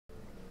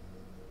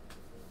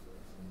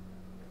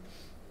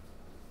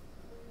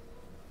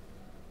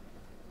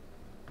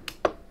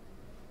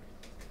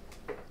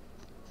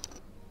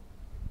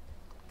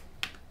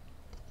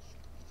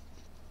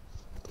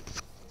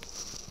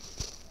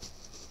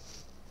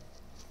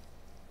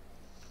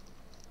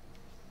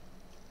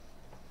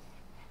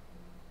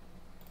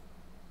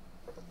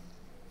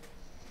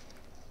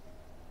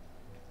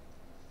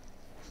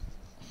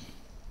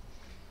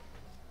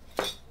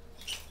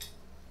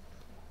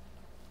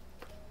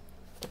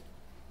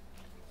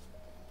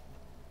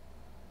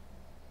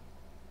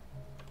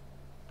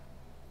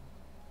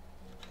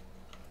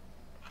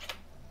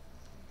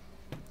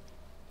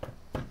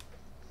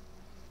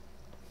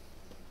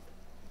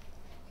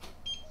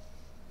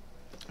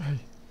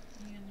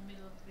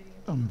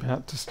I'm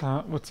about to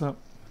start. What's up?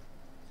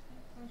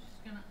 I was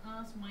just gonna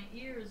ask, my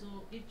ear is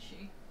all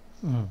itchy.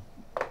 Oh,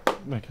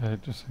 okay,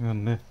 just hang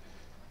on there.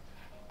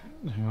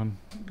 Hang on,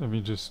 let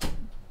me just...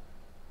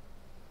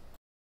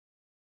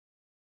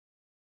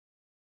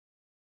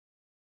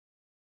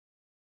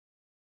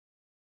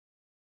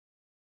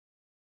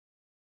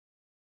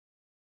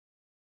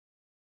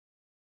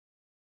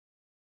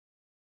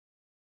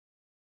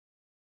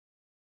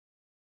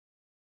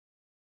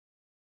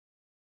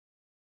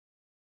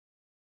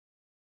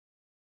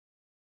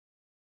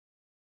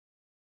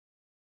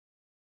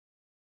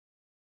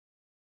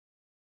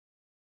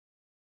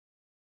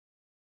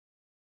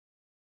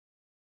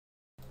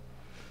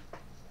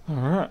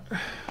 Alright,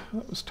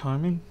 that was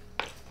timing.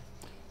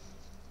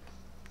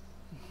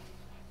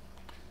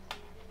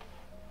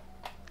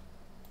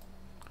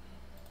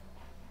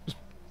 Just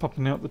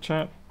popping out the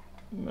chat.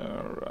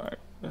 Alright.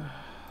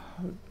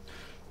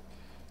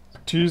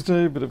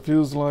 Tuesday, but it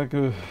feels like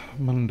a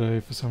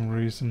Monday for some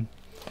reason.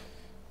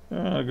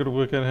 I've got to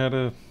work out how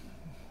to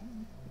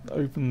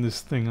open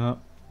this thing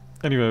up.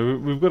 Anyway,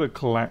 we've got a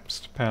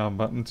collapsed power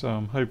button, so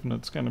I'm hoping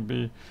it's going to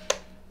be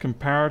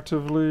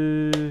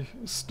comparatively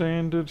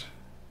standard.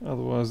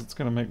 Otherwise it's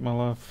going to make my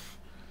life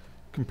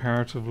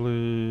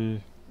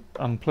comparatively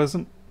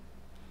unpleasant.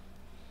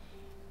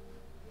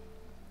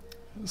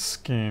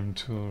 Scan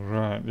tool,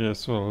 right,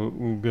 yes, well,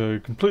 we'll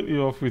go completely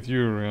off with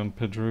you around,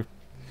 Pedro.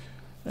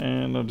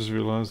 And I just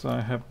realised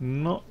I have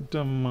not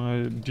done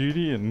my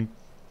duty and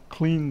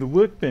cleaned the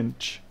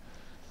workbench.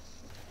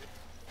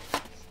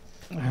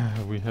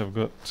 We have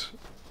got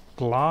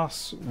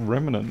glass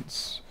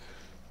remnants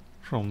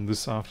from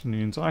this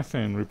afternoon's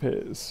iPhone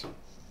repairs.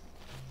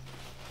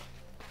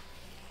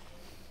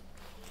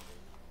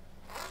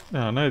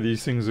 Now I know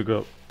these things have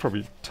got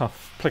probably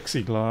tough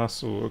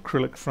plexiglass or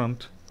acrylic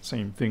front,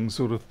 same thing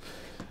sort of,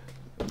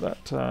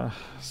 but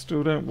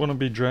still don't want to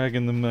be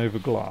dragging them over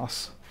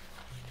glass.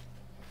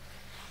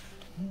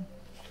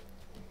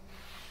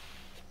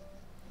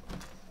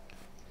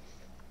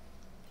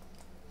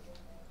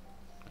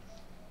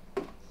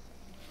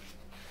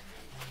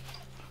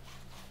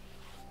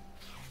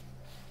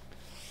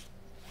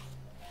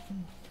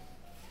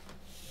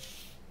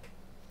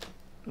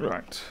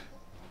 Right.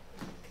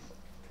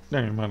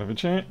 Now you might have a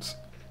chance.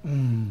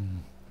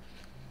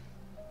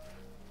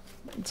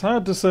 It's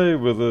hard to say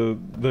whether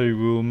they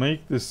will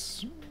make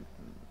this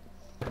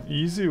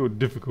easy or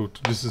difficult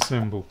to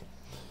disassemble.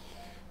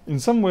 In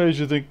some ways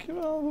you think,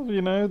 well,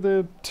 you know,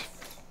 they're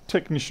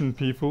technician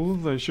people,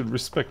 they should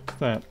respect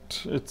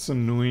that. It's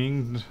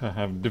annoying to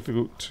have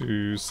difficult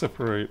to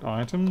separate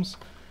items.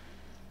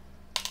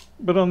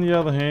 But on the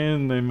other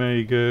hand, they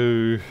may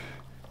go,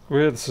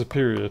 we're the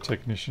superior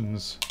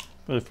technicians.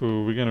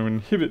 Therefore, we're going to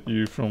inhibit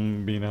you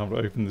from being able to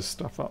open this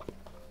stuff up.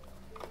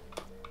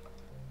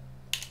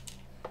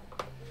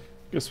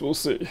 Guess we'll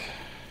see.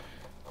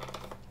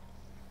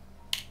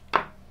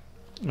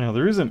 Now,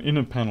 there is an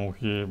inner panel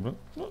here, but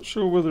not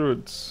sure whether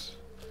it's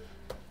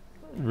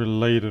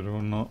related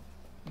or not.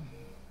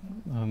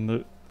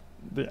 And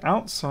the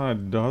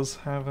outside does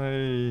have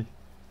a...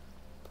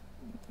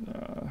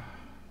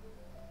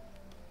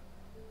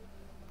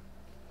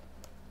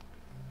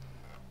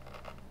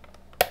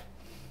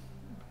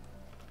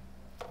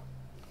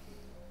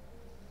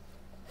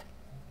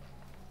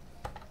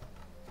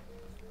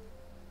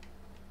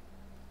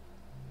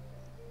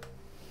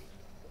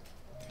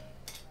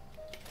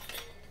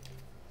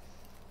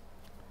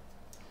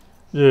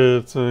 yeah,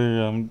 it's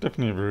a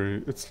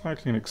definitely it's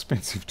slightly an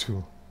expensive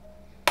tool.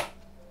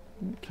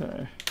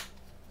 Okay.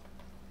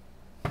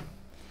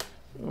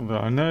 Although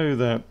I know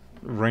that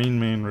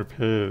Rain Man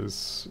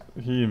Repairs,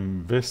 I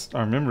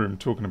remember him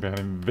talking about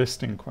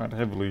investing quite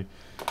heavily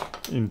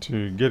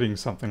into getting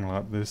something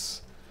like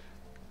this.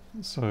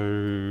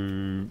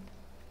 So,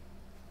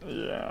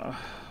 yeah,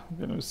 I'm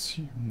going to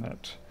assume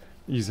that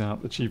these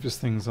aren't the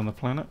cheapest things on the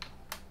planet.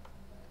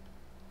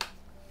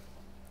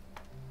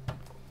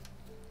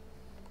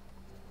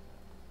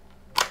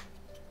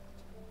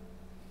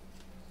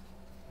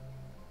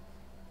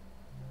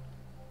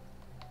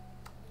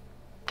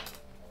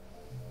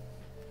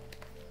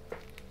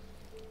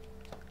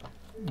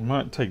 I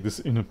might take this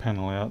inner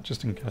panel out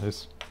just in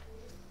case.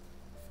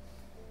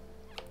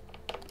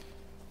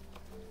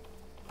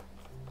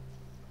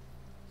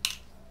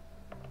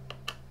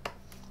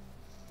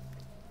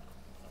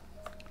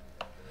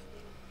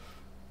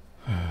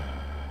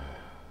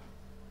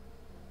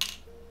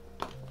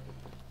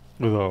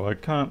 Although I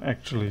can't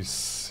actually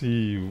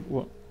see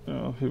what...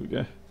 oh, here we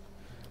go.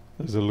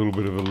 There's a little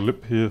bit of a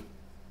lip here.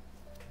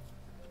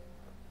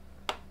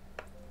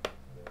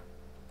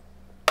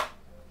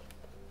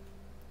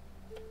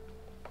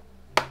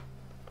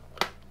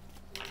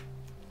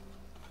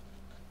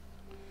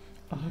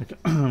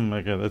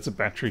 Okay, that's a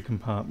battery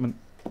compartment.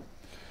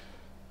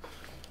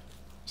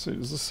 So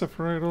does this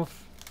separate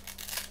off?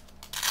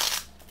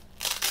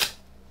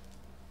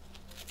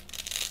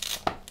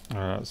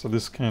 Alright, so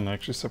this can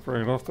actually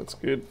separate off, that's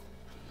good.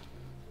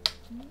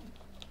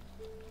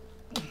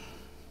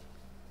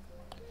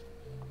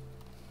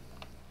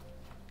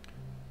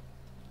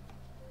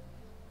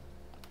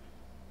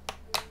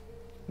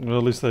 Well,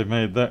 at least they've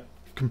made that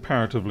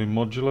comparatively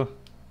modular.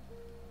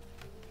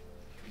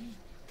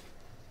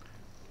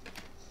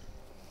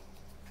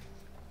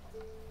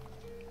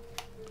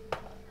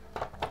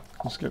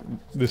 Let's get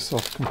this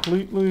off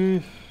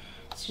completely.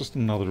 It's just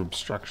another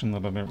obstruction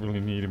that I don't really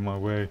need in my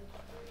way.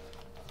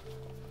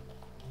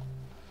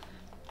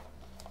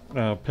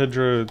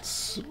 Pedro,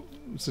 it's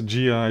a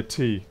GIT,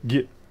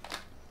 Git.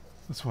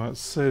 That's why it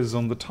says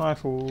on the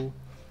title.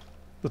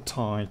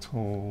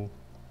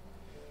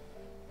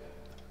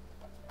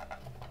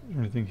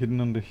 Anything hidden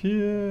under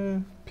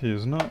here?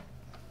 Appears not.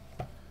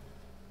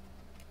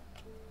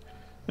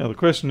 Now the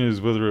question is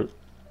whether it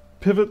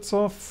pivots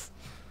off,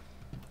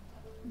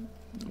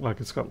 like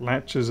it's got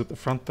latches at the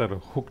front that are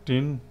hooked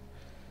in,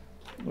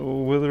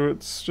 or whether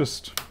it's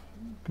just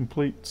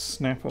complete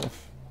snap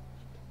off.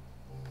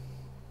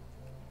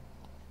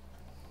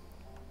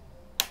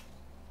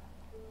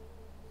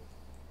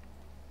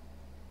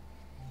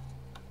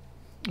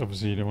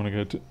 Obviously you don't want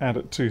to go at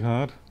it too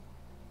hard.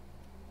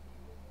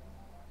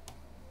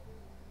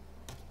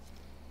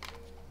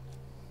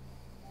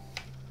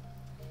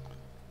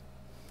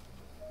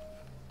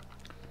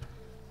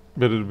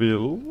 Better to be a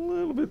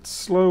little bit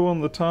slow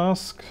on the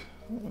task.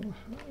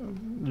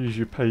 Use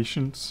your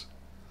patience.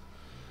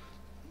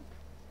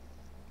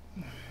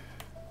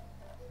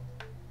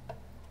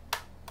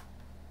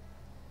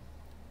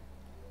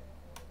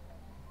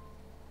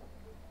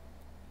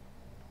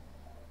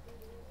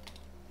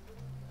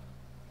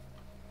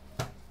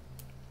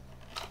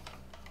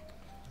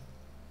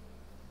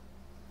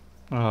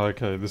 Oh,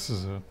 okay, this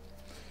is a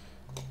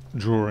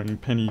drawing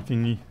penny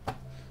thingy.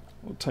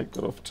 I'll take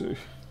that off too.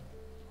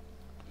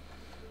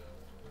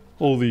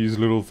 All these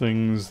little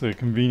things, they're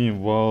convenient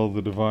while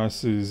the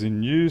device is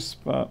in use,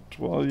 but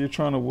while you're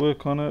trying to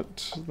work on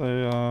it,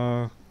 they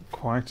are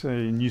quite a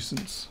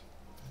nuisance.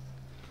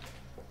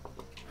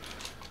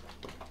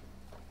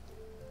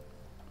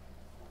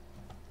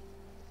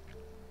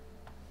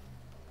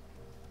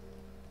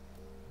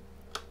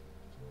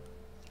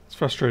 It's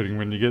frustrating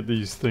when you get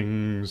these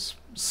things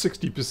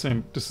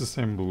 60%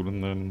 disassembled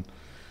and then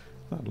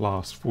that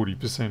last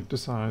 40%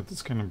 decides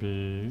it's going to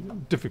be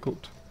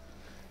difficult.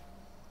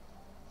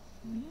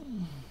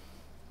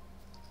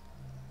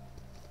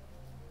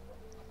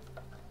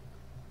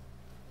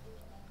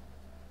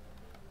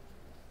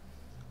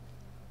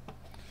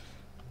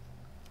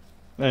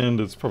 And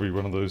it's probably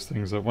one of those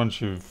things that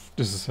once you've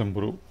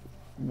disassembled it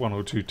 1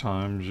 or 2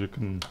 times, you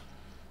can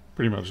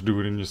pretty much do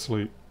it in your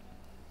sleep.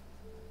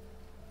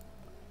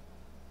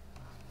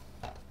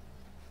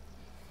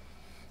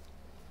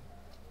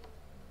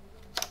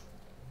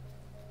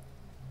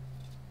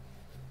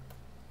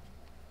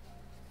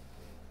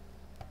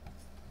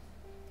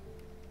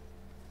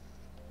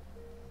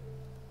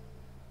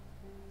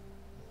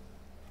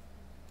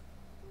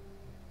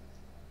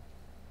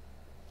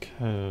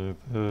 Okay,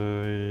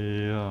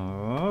 there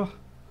are.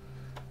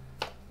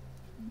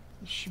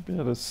 Should be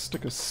able to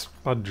stick a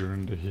spudger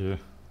into here.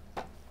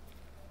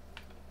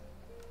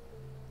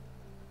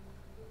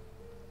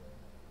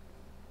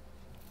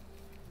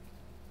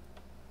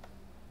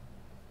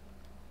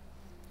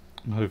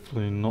 And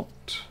hopefully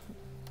not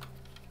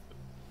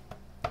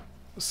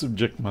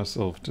subject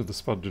myself to the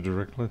spudger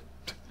directly.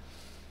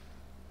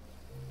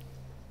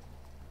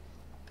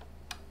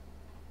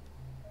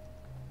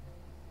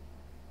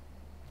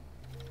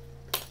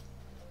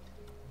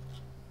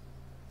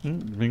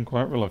 Being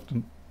quite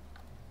reluctant.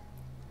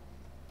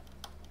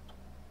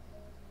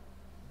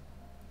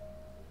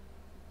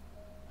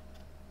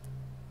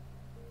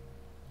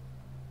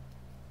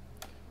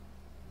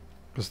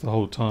 Because the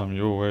whole time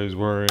you're always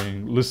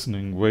worrying,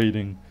 listening,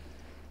 waiting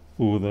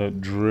for that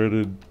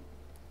dreaded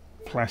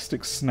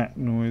plastic snap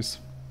noise.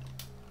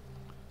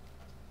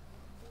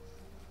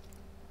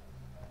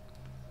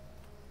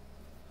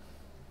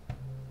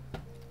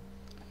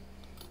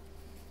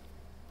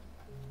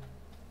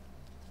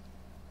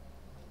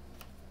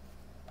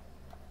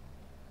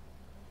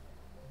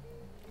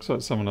 Looks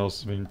like someone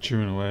else has been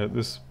chewing away at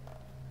this.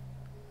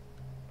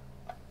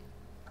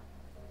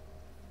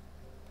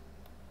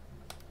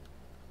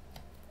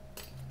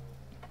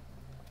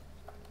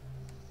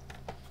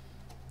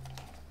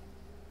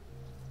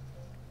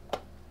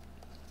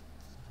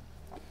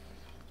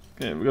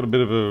 Okay, we've got a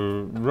bit of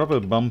a rubber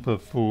bumper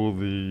for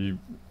the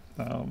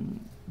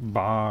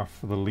bar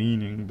for the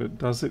leaning, but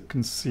does it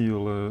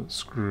conceal a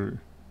screw?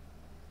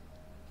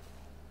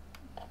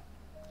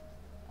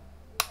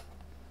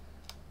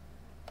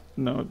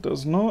 No, it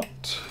does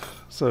not.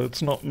 So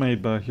it's not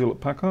made by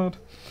Hewlett-Packard.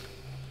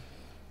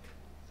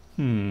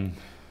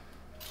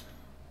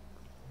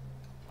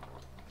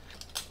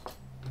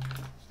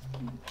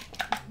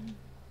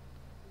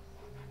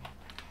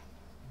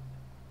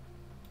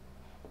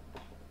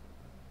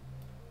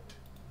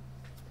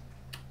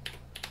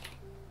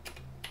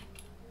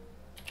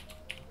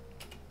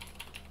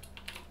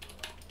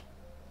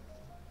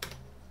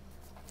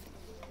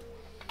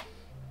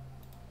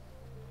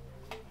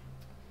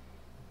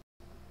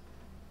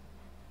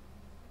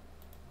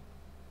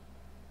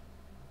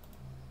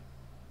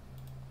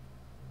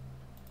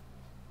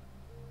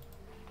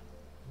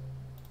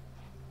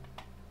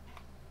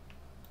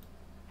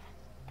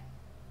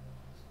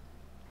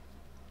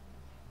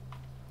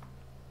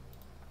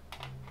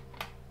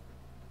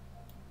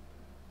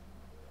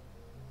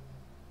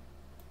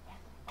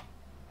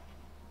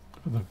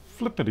 The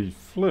flippity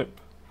flip.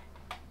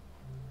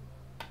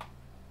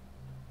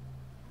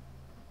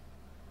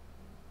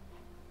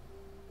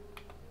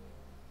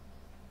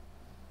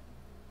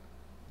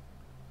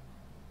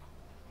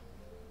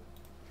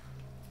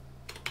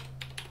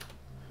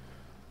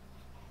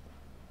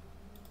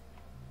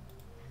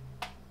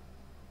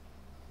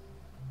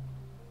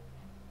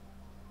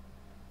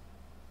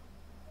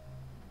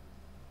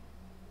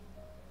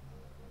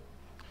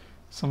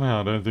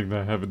 Somehow I don't think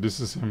they have a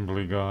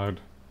disassembly guide.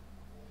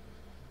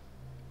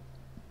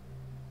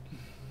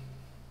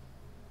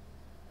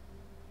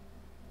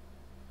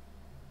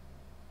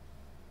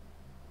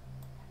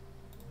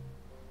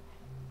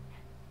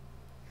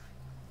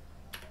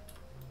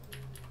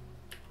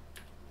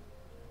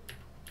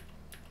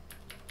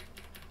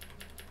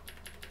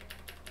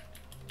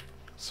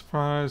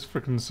 Surprise,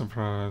 frickin'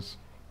 surprise.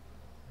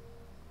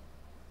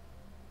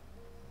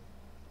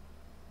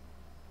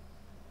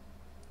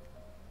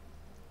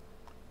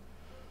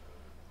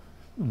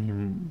 I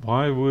mean,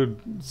 why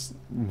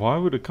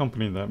would a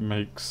company that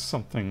makes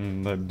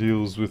something that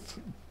deals with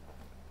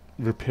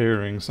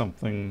repairing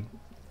something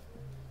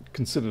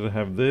consider to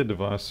have their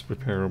device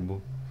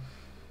repairable?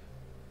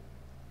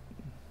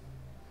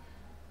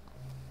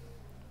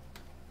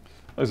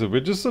 Like I said,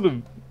 we're just sort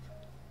of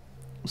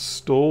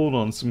stalled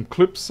on some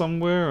clips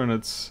somewhere, and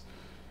it's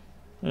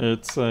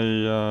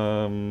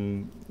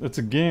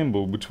a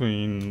gamble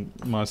between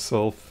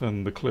myself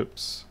and the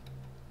clips.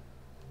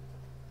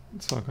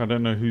 It's like I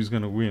don't know who's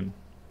going to win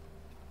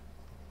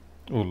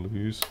or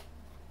lose.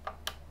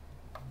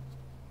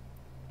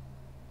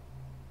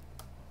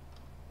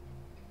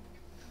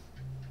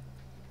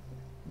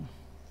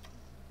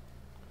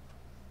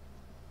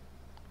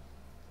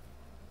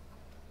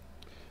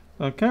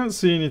 I can't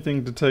see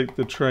anything to take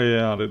the tray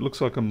out. It looks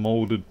like a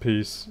molded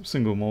piece,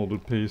 single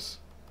molded piece.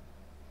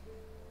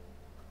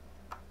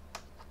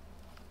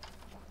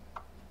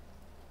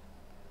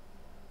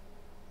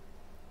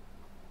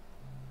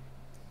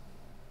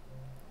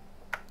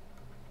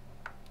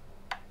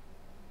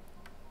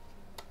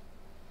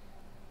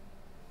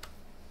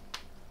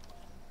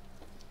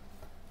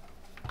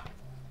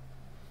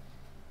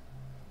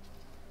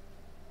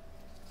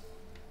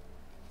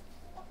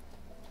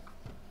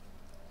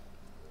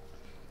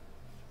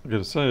 I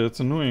gotta say, it's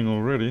annoying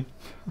already.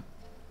 I'm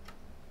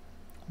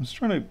just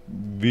trying to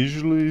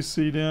visually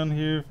see down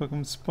here if I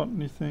can spot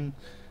anything.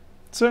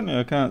 Certainly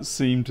I can't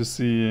seem to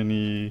see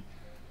any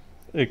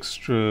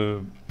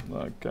extra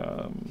like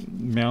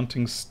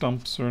mounting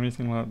stumps or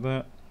anything like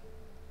that.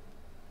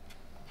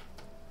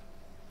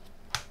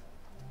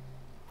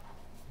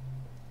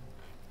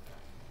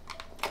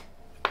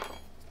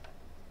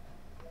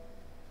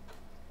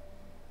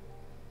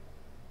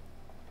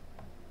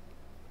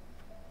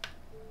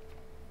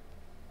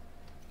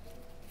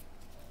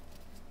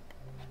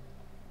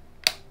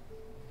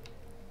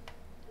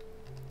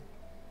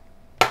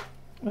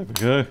 There we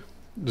go.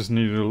 Just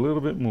needed a little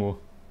bit more.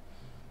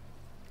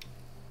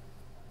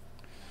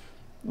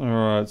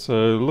 Alright,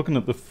 so looking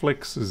at the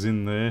flexes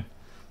in there,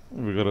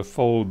 we've got a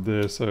fold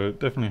there, so it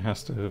definitely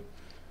has to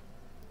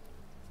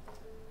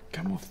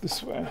come off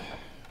this way.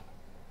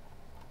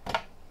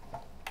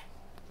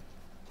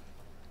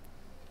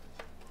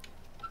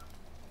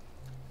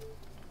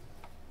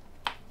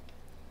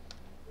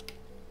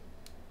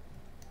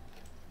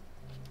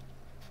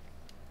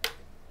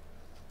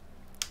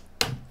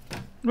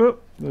 Oh,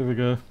 there we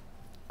go.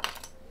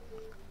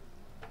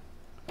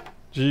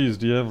 Geez,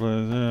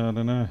 Diablo, yeah, I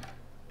don't know.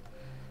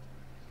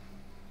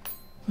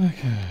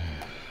 Okay.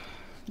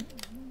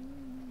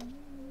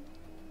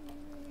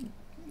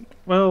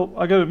 Well,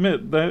 I gotta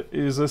admit, that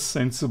is a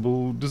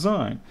sensible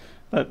design.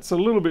 That's a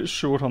little bit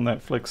short on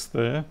that flex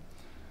there,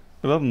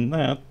 but other than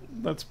that,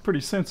 that's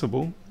pretty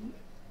sensible.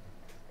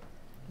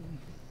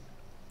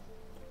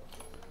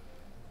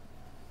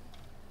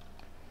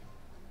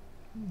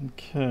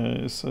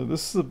 Okay, so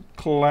this is a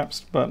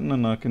collapsed button,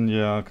 and I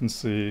can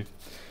see.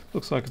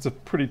 Looks like it's a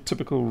pretty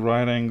typical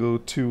right angle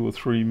 2 or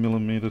 3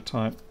 millimeter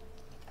type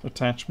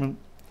attachment.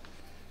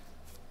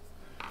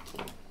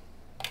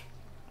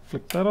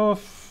 Flick that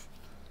off.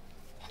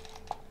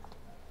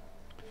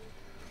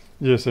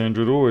 Yes,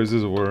 Andrew, it always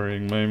is a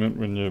worrying moment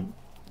when you.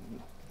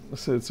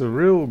 So it's a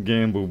real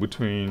gamble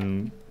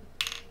between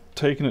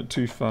taking it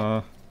too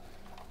far.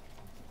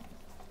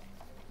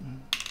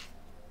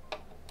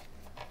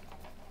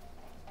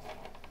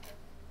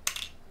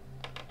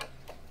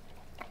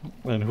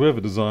 And whoever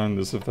designed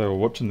this, if they were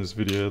watching this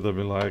video, they'll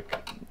be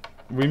like,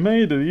 we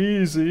made it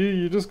easy,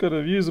 you just got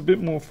to use a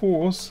bit more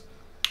force.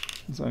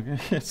 It's like,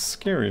 it's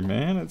scary,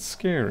 man, it's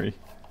scary.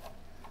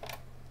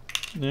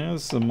 Yeah,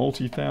 this is a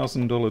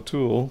multi-$1,000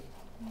 tool.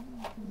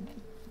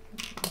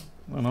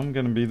 And I'm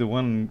going to be the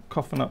one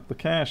coughing up the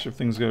cash if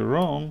things go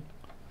wrong.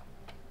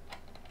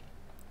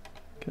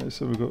 Okay,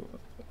 so we've got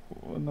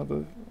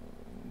another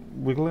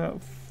wiggle out.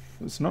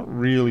 It's not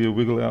really a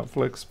wiggle out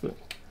flex, but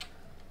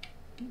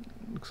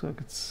looks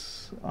like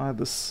it's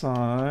either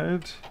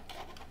side.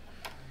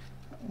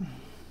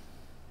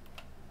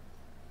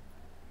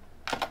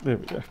 There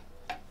we go.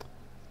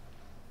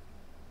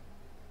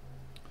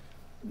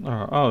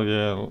 Oh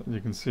yeah, you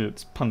can see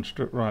it's punched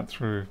it right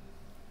through.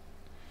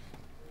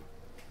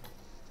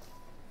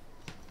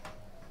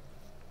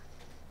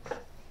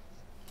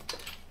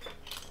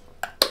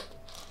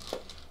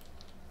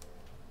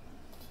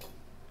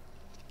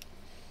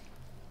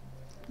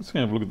 Let's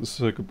have a look at the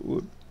circuit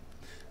board.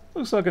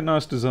 Looks like a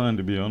nice design,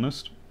 to be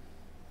honest.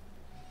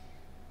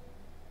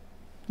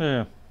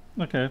 Yeah,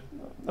 okay.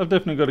 I've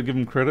definitely got to give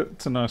them credit.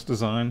 It's a nice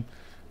design.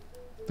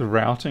 The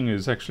routing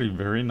is actually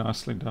very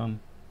nicely done.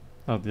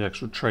 The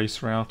actual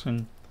trace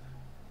routing.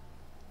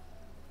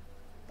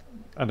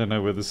 I don't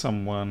know whether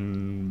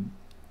someone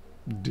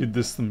did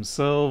this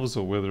themselves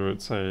or whether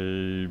it's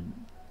a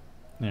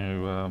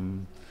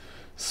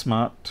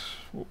smart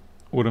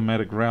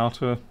automatic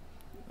router.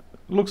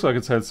 It looks like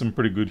it's had some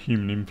pretty good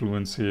human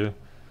influence here.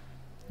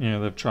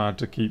 They've tried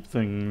to keep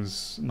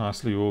things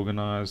nicely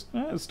organized.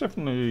 It's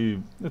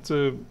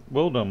a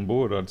well done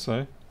board, I'd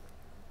say.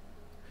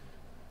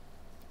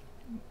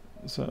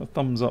 So a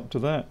thumbs up to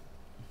that.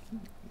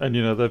 And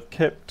they've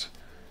kept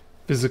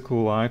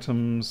physical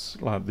items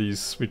like these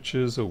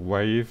switches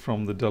away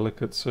from the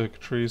delicate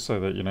circuitry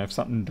so that if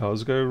something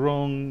does go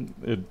wrong,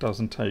 it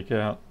doesn't take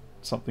out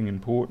something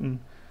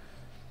important.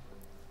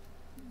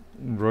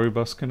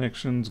 Robust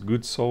connections,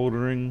 good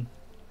soldering.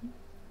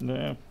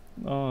 Yeah,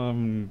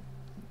 I'm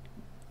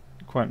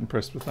quite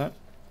impressed with that.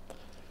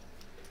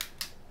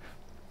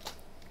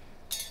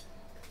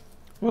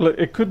 Well,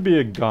 it could be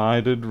a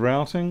guided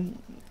routing.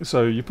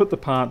 So you put the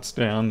parts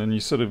down and you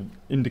sort of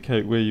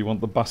indicate where you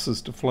want the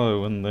buses to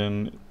flow, and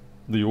then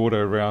the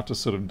auto router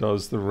sort of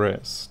does the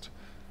rest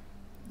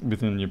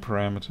within your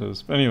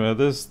parameters. But anyway,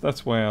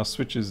 that's why our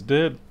switch is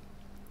dead,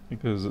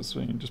 because it's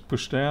being just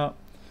pushed out.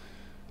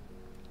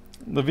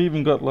 They've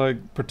even got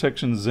like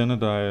protection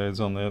Xenodiodes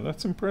on there.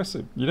 That's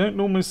impressive. You don't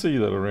normally see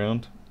that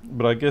around,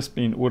 but I guess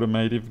being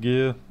automotive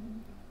gear,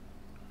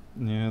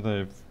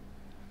 they've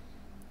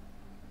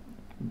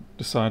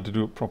decided to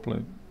do it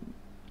properly.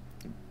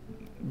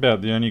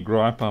 About the only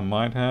gripe I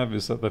might have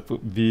is that they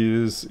put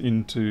veers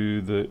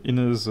into the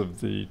inners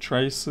of the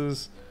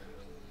traces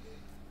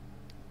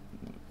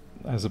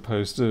as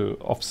opposed to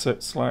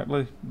offset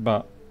slightly,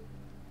 but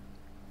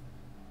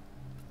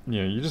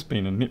you're just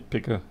being a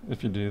nitpicker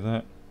if you do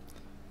that.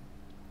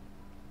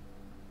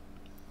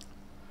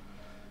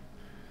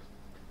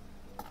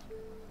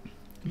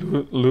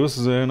 Lewis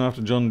is going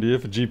after John Deere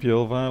for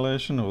GPL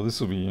violation. Oh,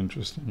 this will be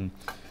interesting.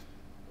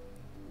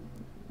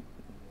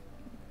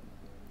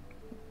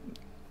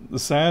 The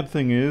sad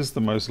thing is,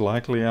 the most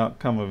likely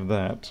outcome of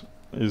that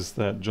is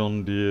that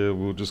John Deere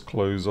will just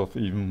close off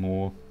even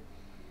more.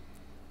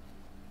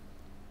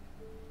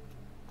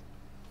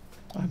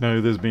 I know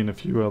there's been a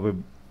few other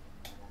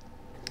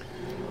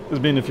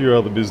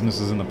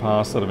businesses in the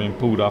past that have been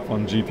pulled up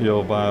on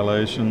GPL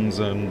violations,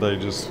 and they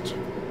just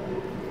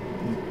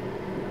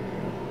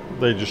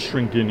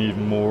shrink in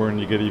even more, and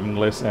you get even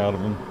less out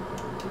of them.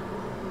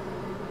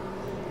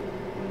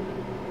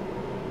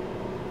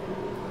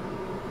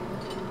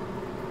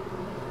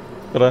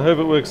 But I hope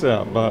it works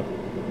out. But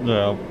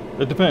yeah,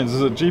 it depends.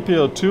 Is it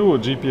GPL 2 or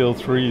GPL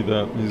 3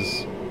 that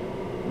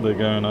they're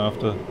going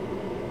after?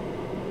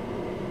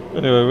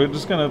 Anyway, we're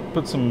just gonna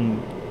put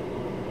some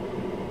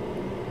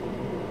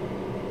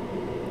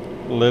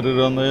leaded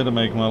on there to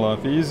make my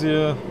life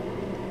easier.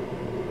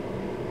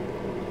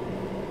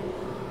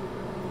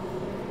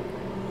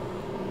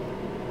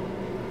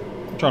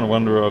 I'm trying to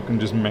wonder if I can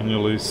just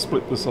manually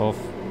split this off.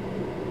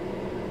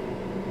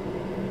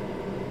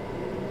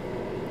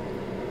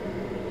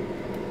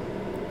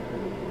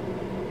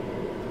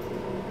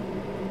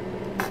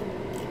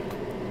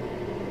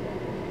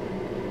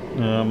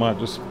 Yeah, I might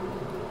just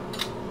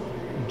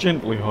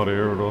gently hot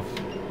air it off.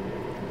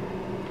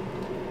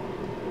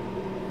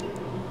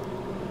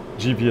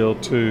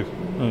 GPL 2,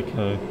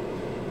 okay.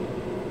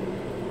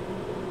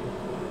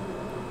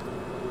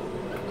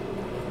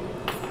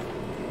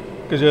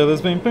 Because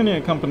there's been plenty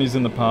of companies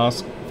in the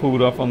past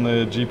pulled up on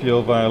their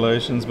GPL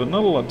violations, but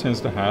not a lot tends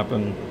to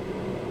happen.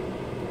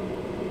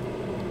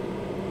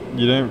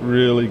 You don't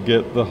really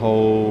get the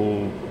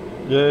whole,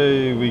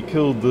 yay, we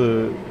killed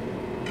the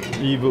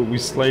evil, we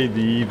slayed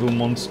the evil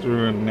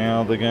monster, and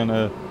now they're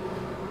gonna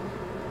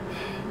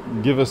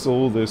give us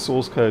all their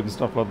source code and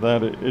stuff like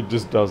that. It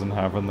just doesn't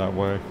happen that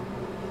way.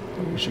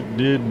 I wish it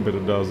did, but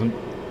it doesn't.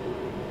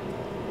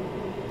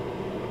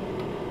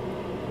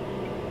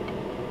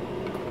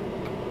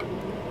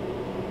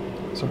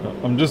 So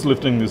I'm just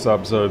lifting this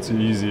up so it's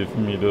easier for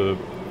me to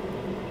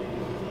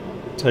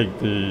take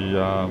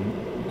the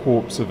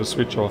corpse of a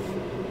switch off.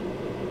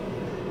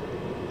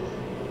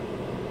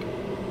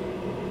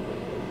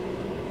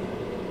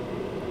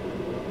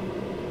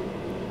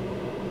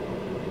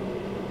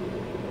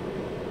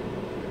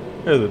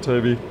 Hey there,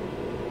 Toby.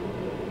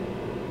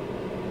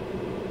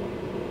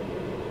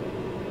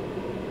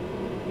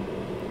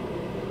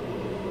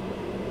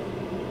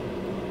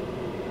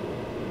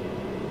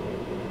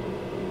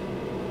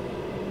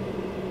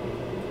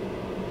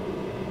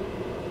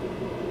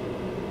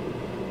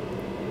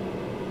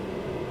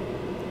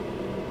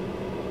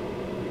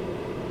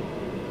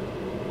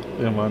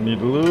 Yeah, I might need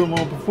a little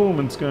more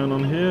performance going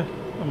on here.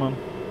 Come on.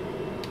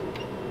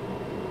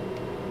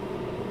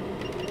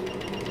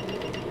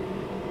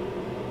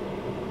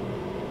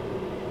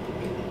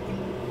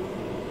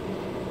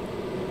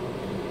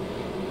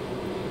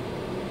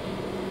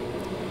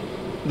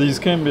 These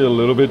can be a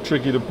little bit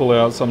tricky to pull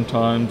out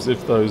sometimes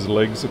if those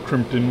legs are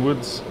crimped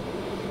inwards.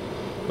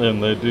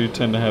 And they do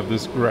tend to have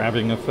this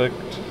grabbing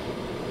effect.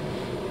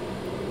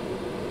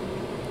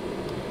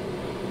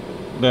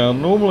 Now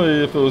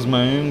normally if it was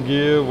my own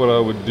gear, what I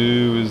would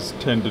do is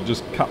tend to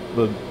just cut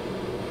the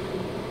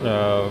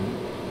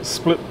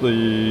split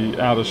the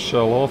outer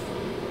shell off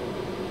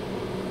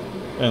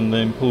and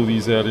then pull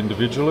these out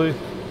individually.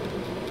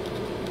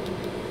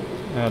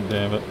 Ah,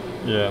 damn it.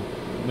 Yeah,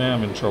 now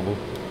I'm in trouble.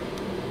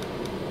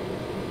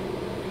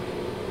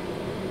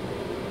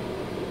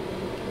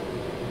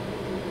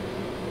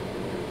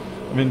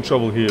 I'm in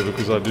trouble here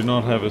because I do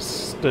not have a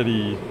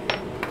steady...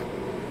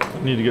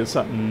 I need to get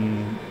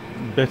something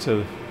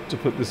better to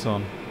put this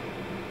on.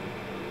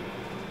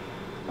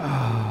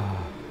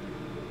 Ah.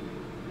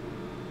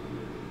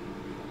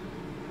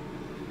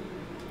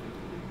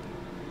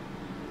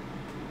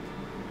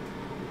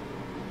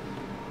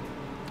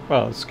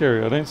 Well, it's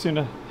scary. I don't seem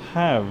to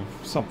have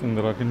something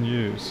that I can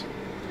use.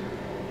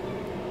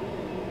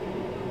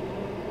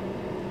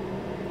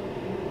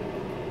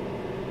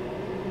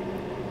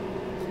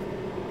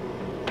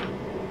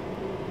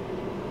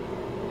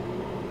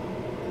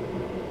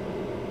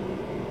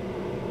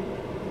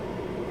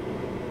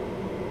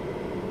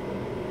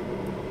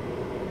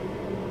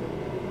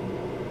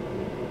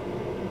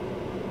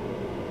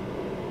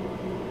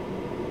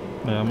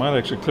 Yeah, I might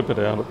actually clip it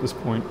out at this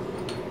point.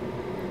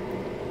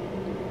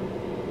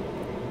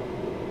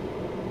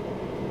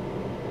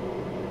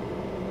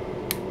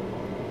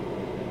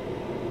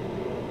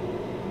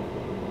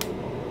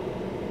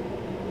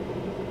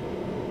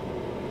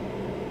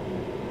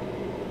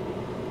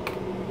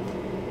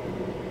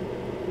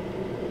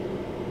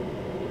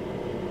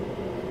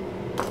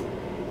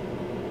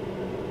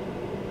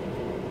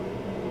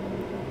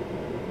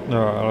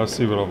 Alright, let's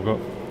see what I've got.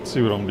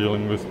 See what I'm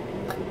dealing with.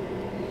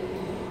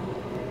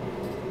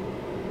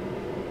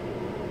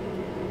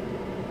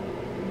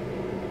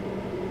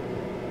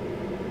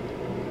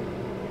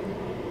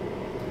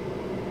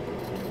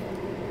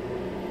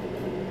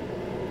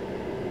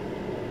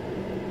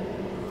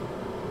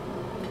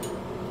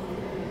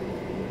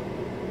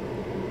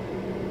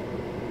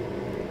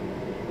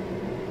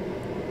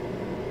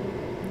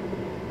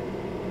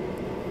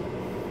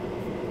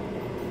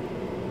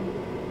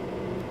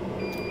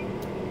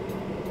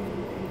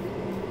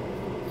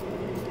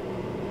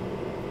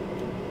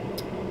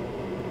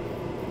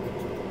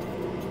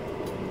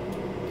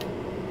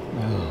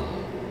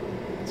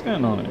 What's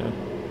going on here?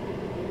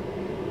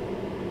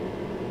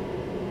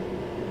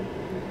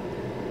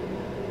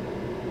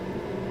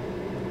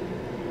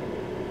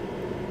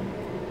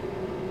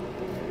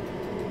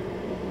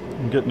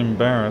 I'm getting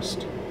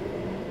embarrassed.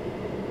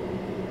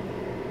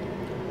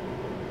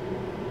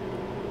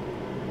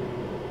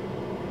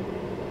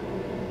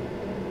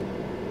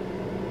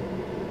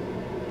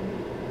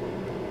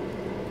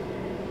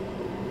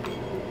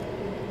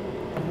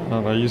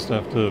 I used to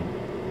have to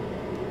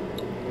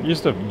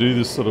do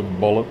this sort of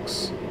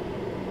bollocks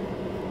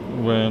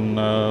when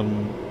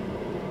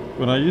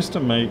I used to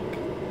make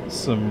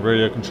some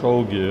radio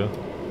control gear,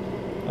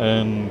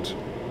 and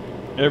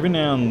every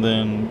now and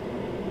then,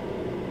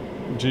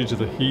 due to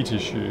the heat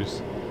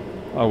issues,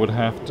 I would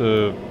have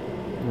to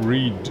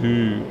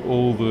redo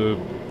all the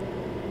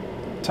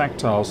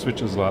tactile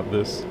switches like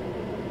this.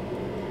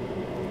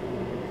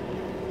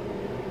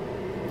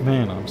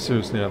 Man, I'm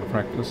seriously out of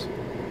practice.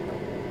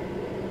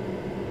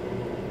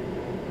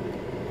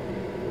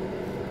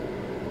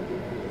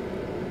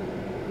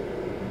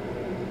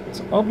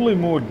 It's oddly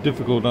more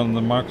difficult under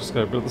the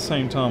microscope, but at the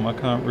same time I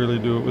can't really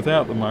do it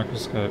without the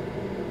microscope.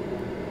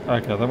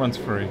 Okay, that one's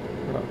free.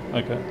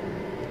 Right, okay.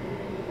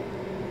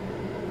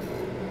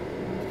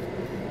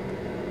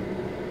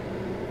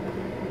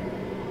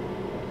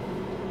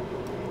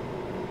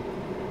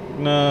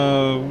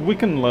 No,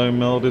 wick and low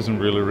melt isn't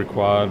really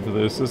required for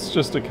this. It's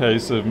just a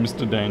case of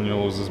Mr.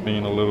 Daniels as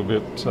being a little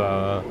bit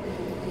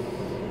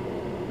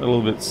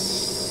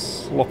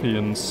sloppy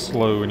and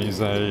slow in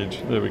his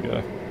age. There we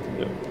go.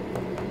 Yep.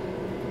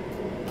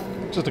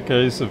 Just a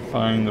case of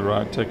finding the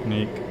right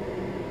technique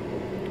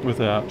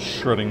without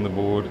shredding the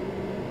board.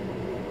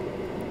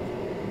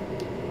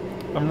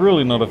 I'm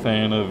really not a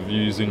fan of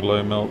using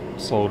low melt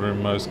solder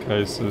in most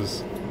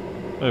cases.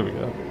 There we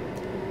go.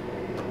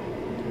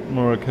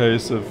 More a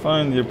case of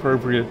find the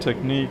appropriate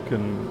technique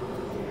and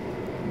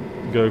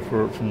go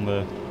for it from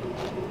there.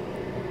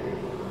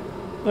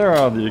 There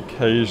are the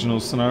occasional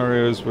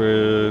scenarios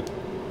where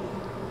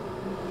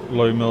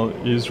low melt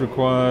is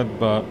required,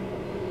 but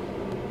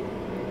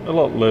a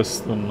lot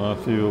less than I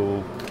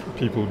feel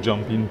people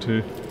jump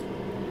into.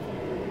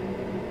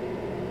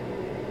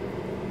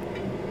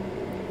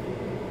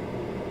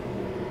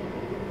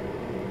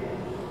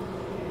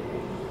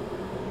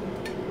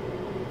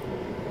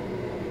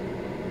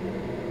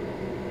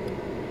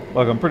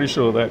 Like, I'm pretty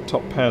sure that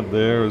top pad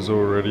there is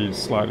already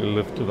slightly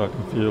lifted, I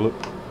can feel it.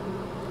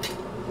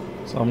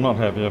 So I'm not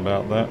happy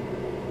about that.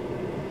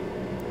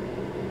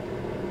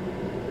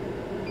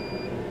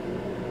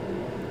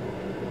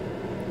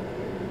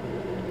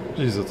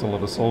 Geez, that's a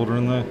lot of solder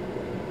in there.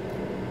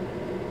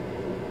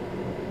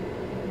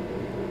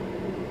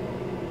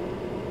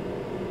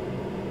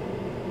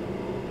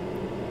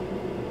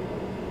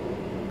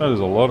 That is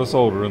a lot of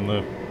solder in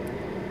there.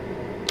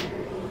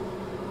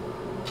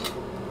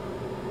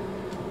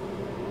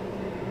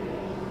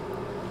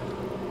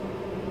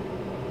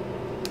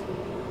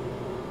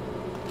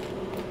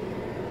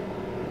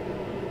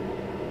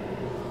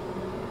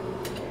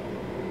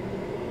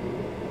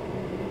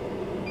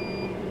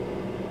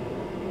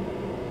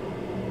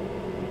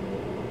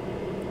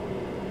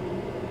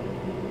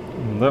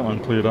 And that one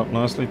cleared up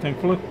nicely,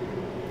 thankfully.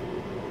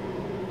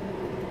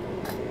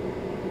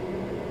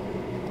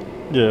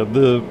 Yeah,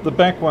 the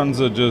back ones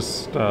are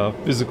just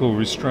physical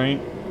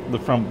restraint. The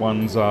front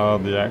ones are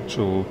the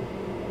actual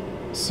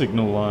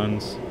signal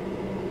lines.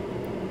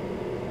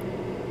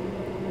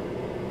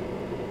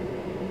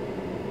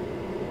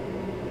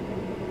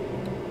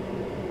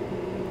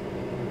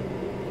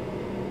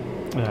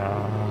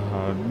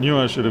 I knew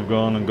I should have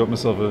gone and got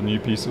myself a new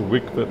piece of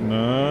wick, but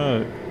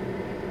no.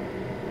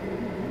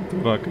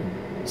 Thought I could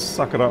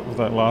suck it up with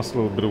that last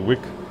little bit of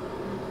wick.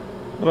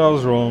 But I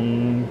was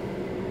wrong.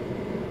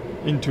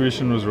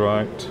 Intuition was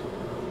right.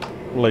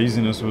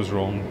 Laziness was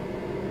wrong.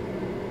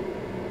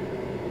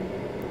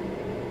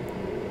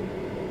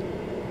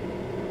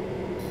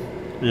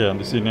 Yeah, and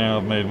you see now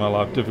I've made my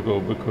life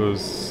difficult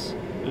because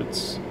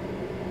it's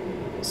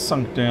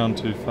sunk down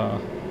too far.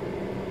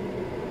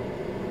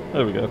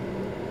 There we go.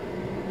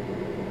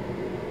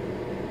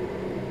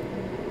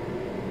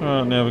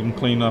 Alright, now we can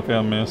clean up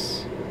our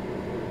mess.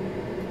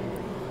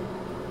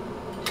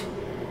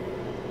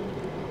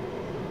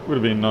 Would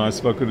have been nice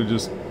if I could have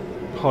just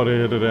hot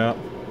aired it out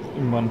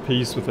in one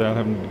piece without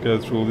having to go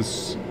through all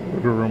this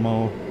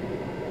rigmarole.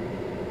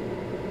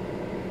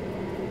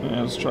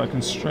 Now let's try to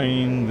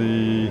constrain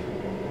the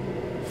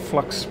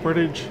flux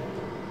spreadage.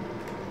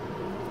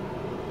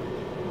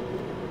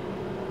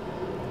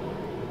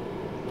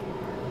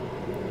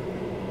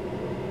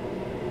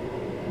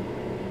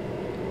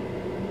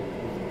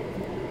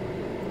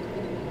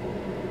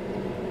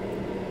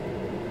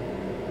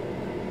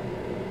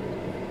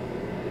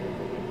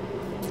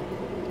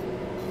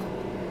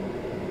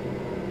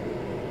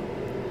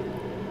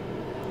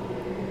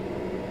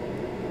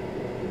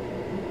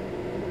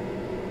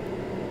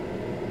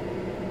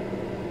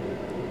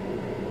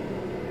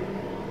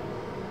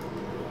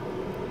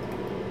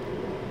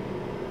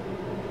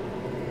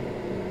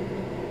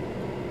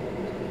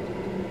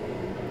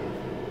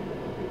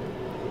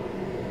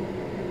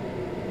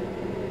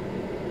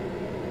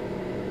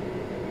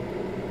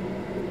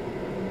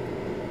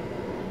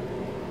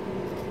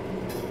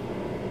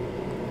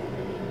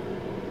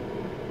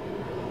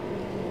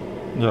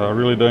 Yeah, I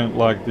really don't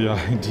like the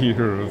idea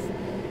of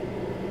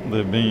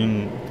there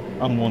being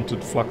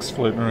unwanted flux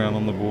floating around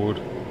on the board,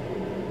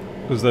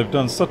 because they've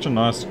done such a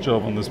nice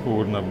job on this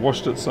board and they've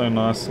washed it so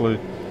nicely.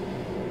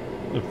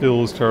 It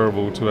feels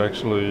terrible to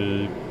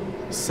actually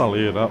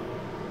sully it up.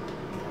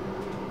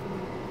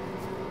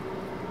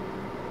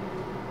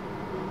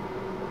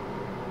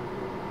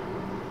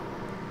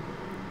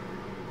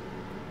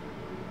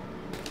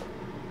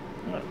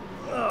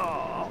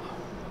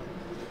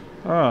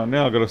 Alright,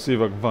 now I've got to see if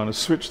I can find a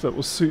switch that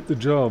will suit the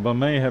job. I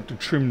may have to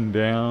trim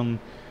down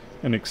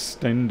an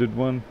extended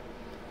one.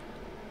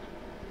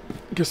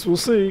 Guess we'll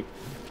see.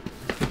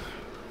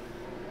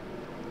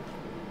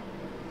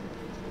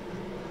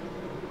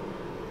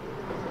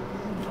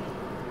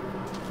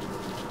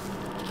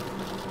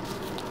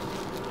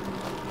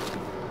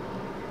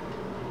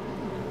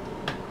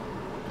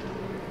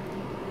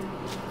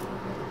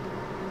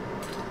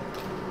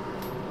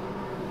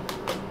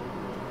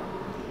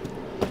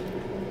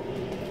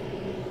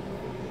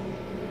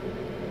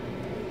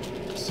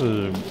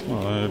 So,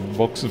 my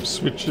box of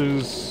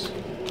switches.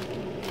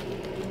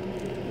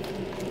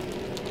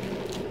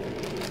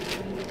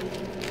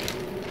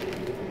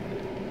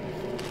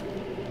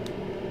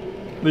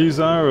 These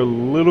are a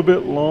little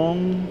bit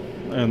long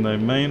and they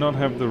may not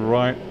have the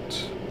right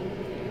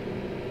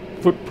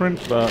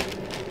footprint, but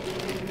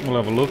we'll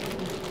have a look.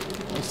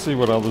 Let's see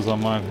what others I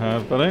might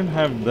have. I don't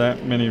have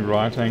that many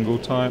right angle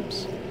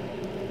types.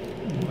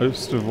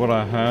 Most of what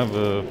I have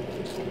are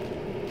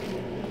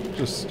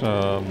just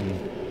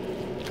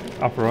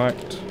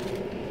upright.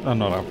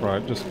 Not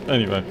upright, just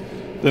anyway,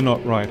 they're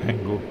not right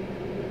angle.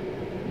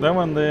 That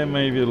one there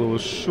may be a little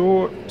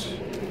short.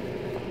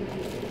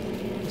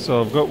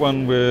 So I've got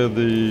one where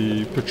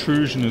the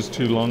protrusion is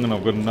too long and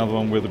I've got another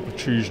one where the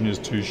protrusion is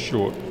too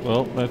short.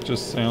 Well, that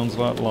just sounds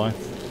like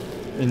life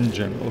in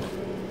general.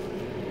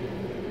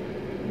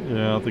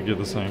 Yeah, I think you're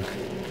the same.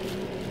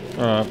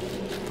 Alright,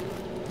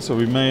 so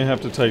we may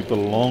have to take the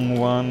long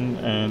one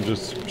and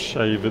just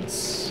shave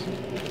its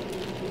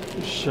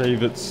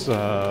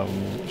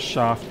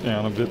shaft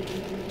down a bit.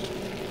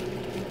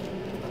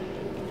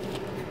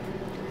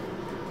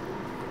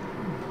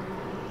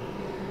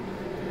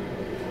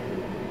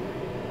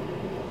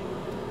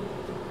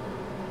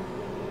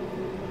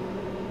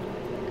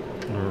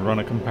 run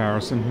a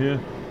comparison here.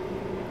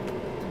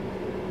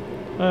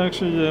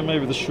 Actually, yeah,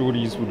 maybe the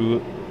shorties will do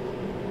it.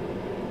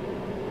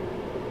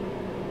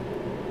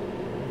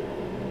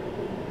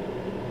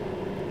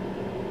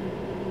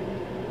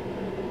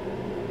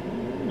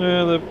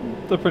 Yeah,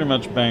 they're pretty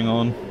much bang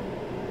on.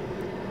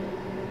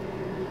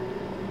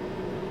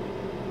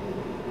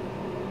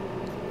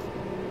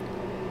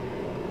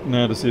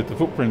 Now to see if the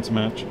footprints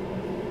match.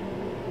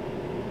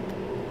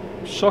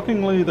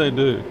 Shockingly, they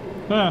do.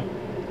 Huh.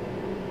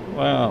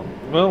 Wow.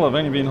 Well, I've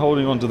only been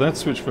holding on to that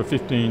switch for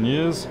 15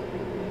 years.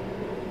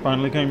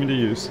 Finally came into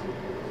use.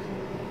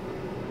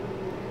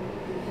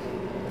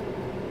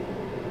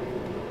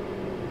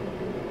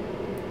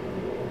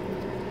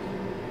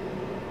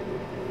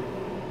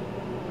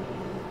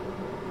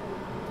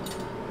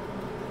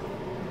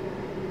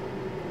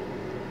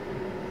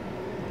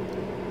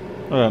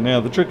 Alright, now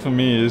the trick for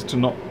me is to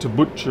not to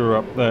butcher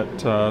up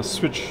that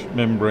switch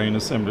membrane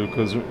assembly,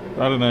 because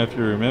I don't know if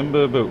you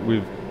remember, but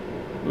we've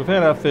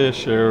had our fair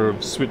share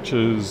of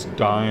switches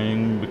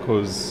dying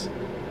because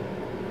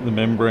the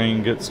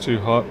membrane gets too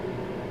hot.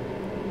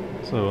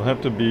 So it'll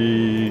have to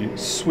be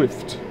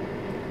swift.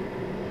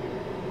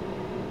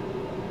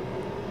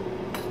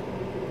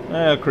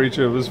 Our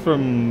creature was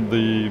from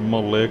the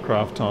model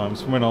aircraft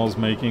times, from when I was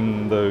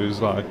making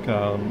those like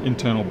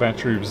internal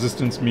battery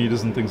resistance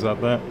meters and things like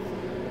that.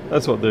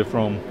 That's what they're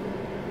from.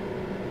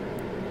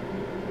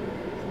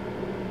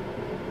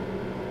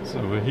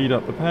 So we'll heat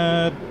up the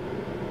pad.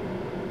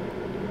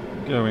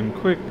 Go in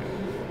quick.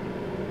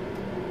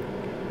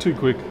 Too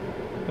quick.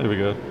 There we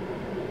go.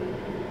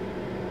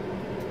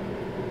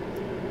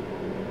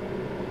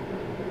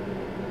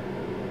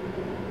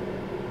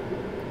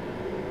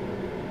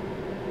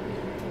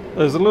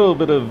 There's a little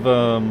bit of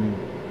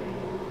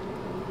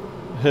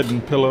head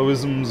and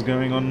pillowisms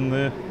going on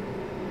there.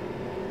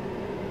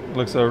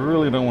 Like, so I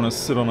really don't want to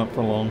sit on it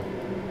for long.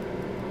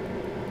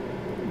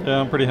 Yeah,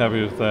 I'm pretty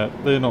happy with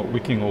that. They're not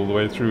wicking all the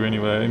way through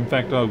anyway. In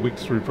fact, I wicked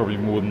through probably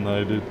more than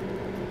they did.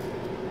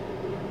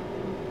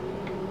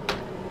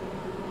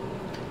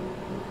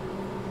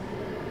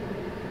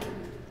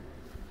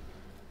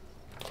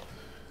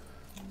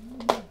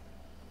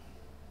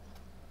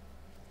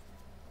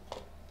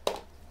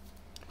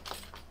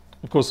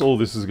 Of course, all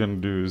this is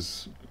going to do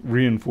is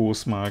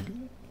reinforce my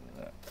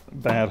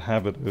bad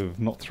habit of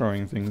not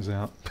throwing things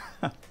out.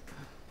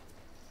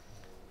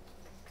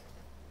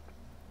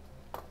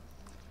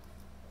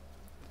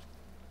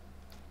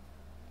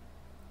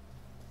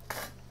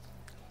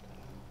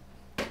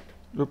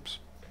 Oops.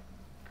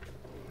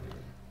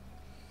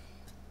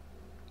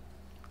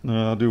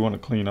 No, I do want to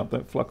clean up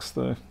that flux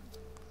though.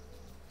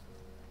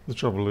 The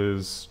trouble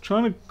is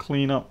trying to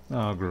clean up.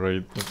 Oh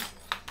great, the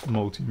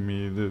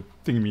the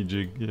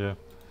thingamajig, yeah.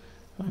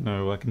 I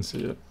know, I can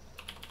see it.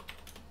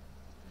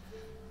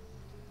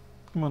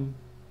 Come on,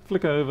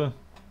 flick over.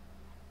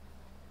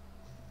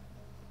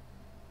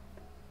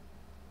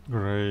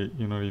 Great,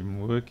 you're not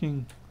even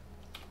working.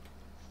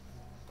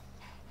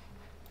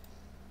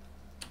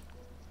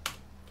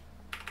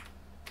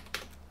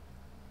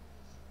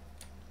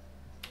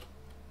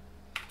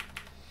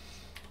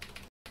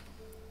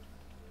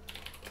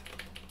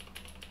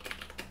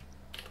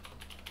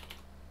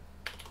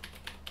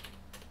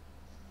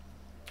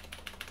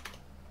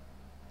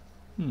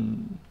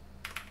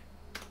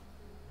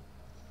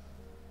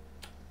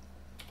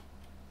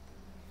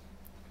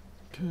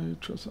 Okay,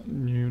 try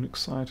something new and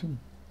exciting.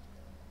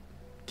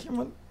 Come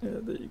on, yeah,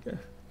 there you go.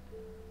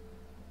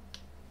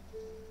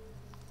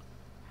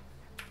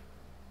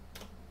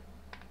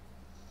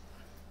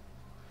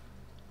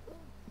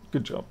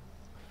 Good job.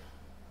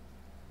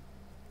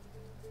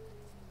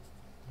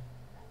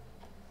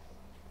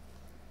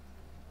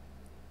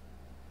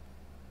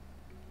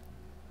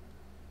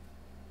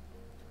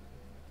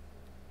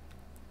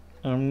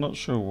 I'm not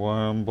sure why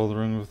I'm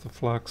bothering with the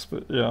flux,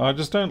 but yeah, I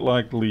just don't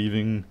like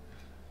leaving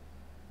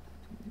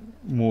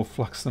more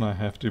flux than I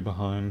have to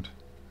behind.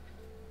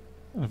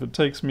 And if it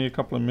takes me a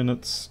couple of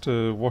minutes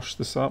to wash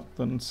this up,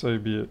 then so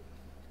be it.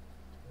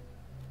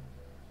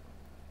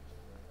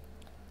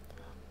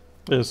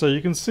 Yeah, so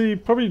you can see,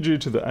 probably due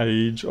to the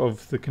age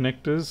of the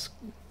connectors,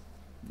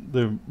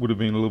 there would have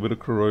been a little bit of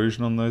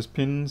corrosion on those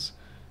pins,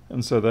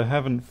 and so they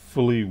haven't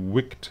fully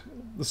wicked,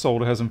 the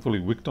solder hasn't fully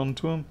wicked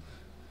onto them.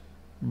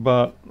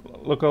 But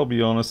look, I'll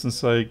be honest and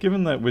say,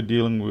 given that we're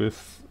dealing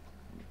with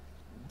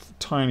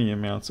tiny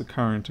amounts of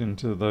current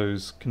into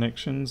those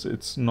connections,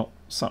 it's not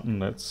something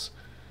that's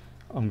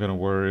I'm going to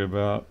worry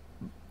about.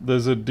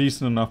 There's a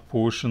decent enough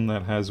portion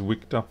that has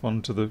wicked up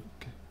onto the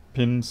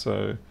pin,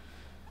 so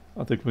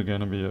I think we're going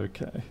to be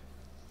okay.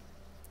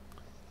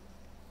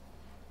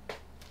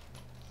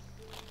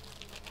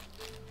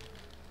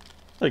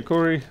 Hey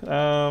Corey,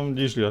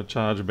 usually I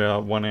charge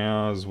about 1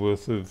 hour's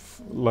worth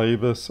of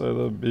labour, so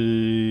that'd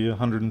be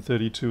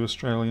 132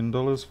 Australian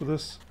dollars for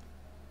this.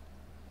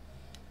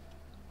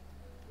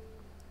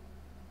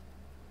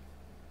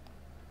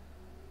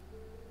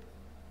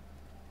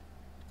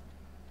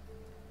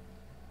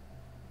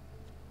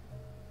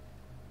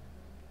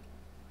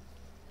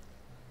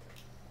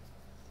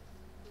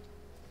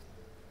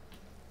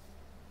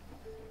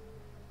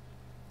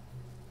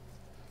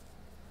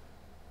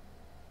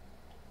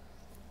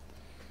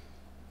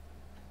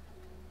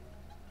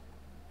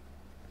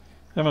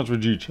 How much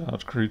would you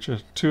charge, creature?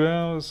 2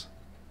 hours?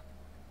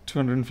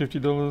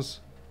 $250?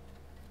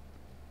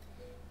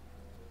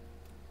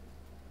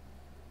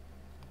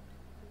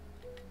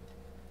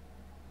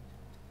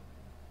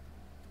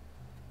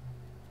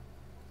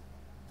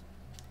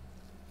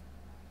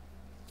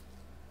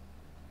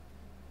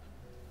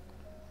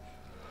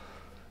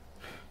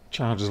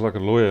 Charges like a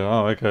lawyer.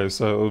 Oh, okay,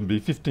 so it would be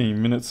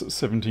 15 minutes at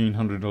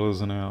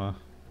 $1,700 an hour.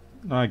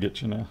 I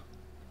get you now.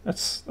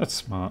 That's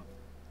smart.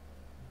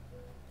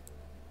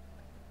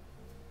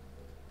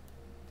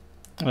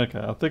 Okay,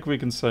 I think we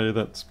can say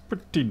that's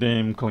pretty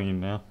damn clean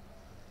now.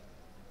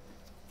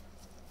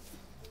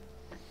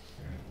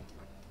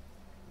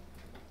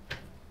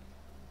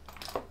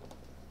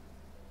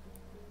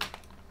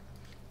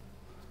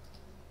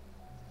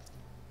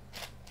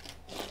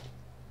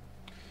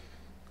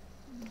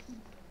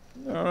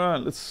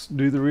 Alright, let's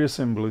do the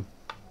reassembly.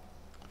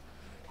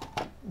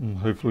 And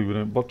hopefully we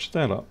don't botch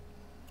that up.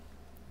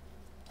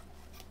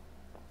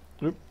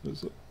 Oop,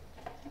 there's it.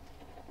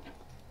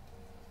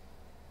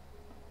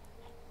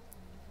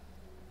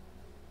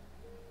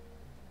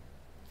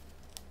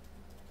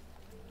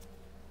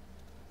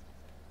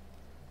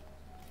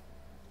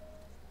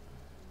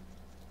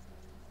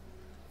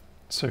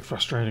 So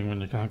frustrating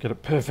when you can't get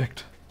it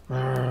perfect.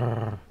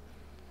 Arrgh.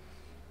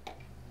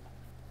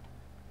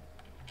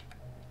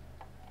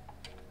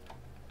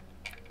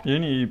 The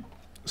only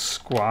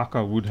squawk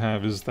I would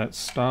have is that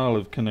style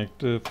of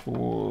connector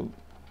for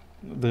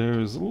there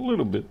is a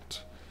little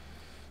bit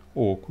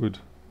awkward.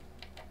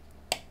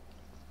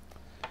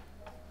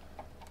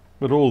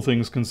 But all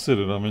things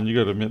considered, I mean, you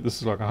got to admit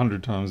this is like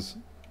 100 times.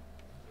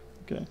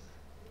 Okay.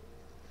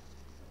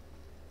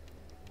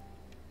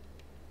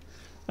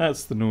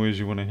 That's the noise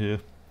you want to hear.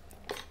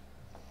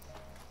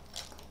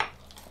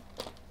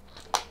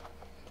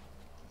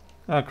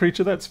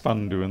 Creature, that's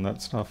fun doing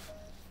that stuff.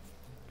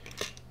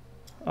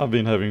 I've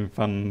been having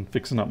fun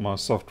fixing up my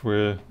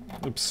software,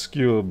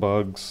 obscure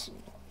bugs.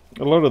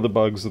 A lot of the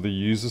bugs are the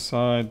user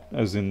side,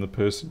 as in the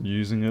person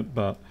using it,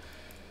 but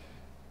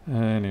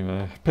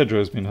anyway,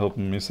 Pedro's been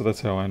helping me, so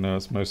that's how I know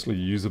it's mostly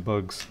user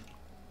bugs.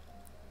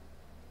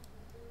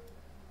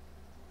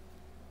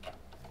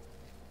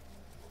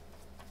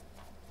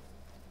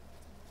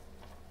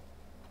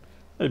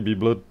 Hey,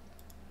 B-Blood.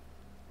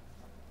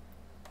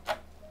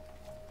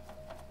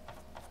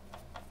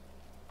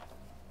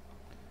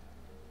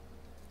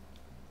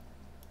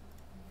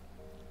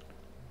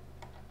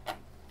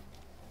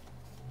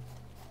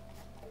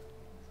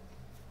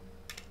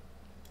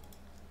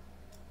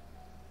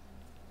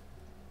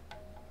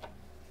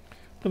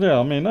 But yeah,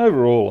 I mean,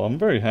 overall, I'm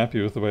very happy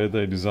with the way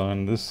they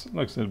designed this.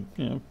 Like I said,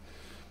 you know,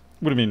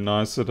 would have been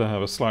nicer to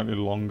have a slightly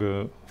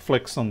longer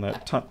flex on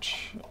that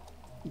touch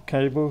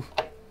cable.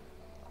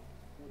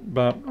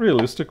 But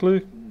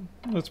realistically,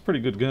 that's pretty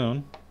good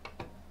going.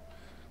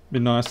 Be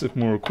nice if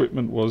more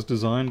equipment was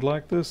designed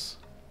like this.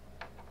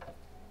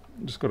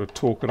 Just got to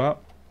torque it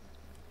up.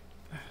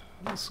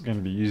 This is going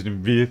to be used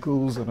in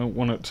vehicles. I don't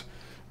want it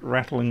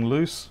rattling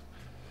loose.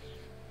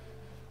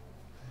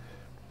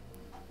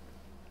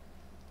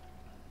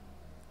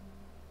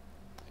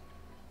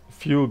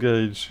 Fuel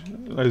gauge,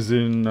 as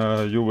in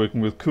you're working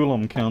with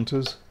Coulomb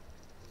counters.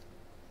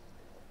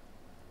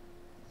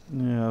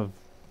 Yeah, I've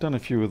done a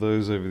few of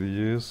those over the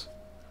years.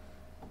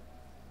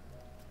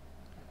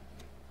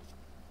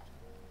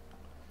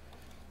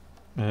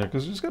 Yeah,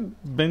 because I just got to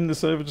bend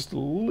this over just a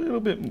little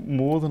bit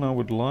more than I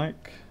would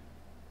like.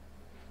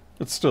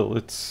 But still,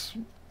 it's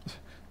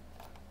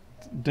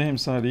damn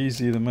sight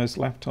easier than most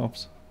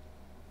laptops.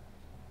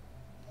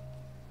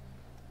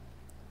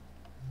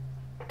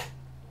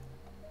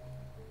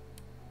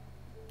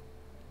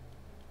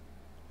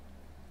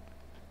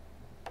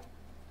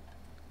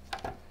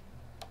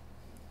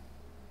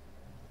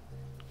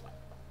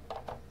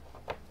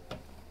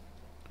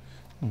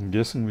 I'm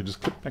guessing we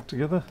just clip back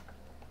together.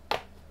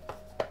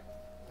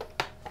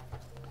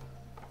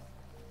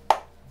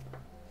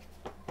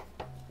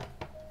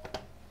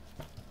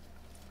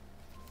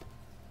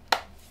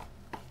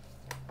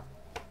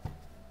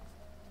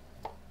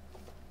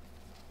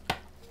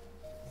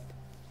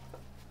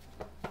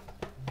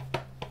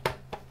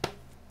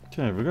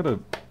 Okay, we've got a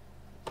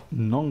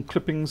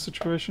non-clipping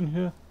situation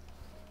here.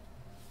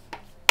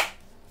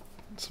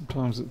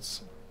 Sometimes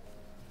it's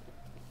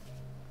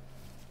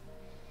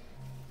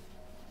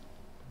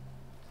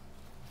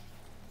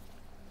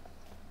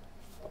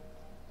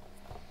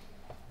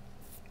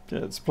yeah,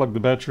 let's plug the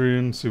battery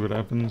in, see what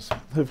happens.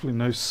 Hopefully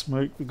no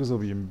smoke, because I'll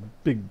be in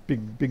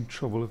big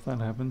trouble if that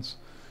happens.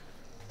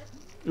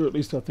 Or at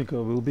least I think I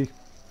will be.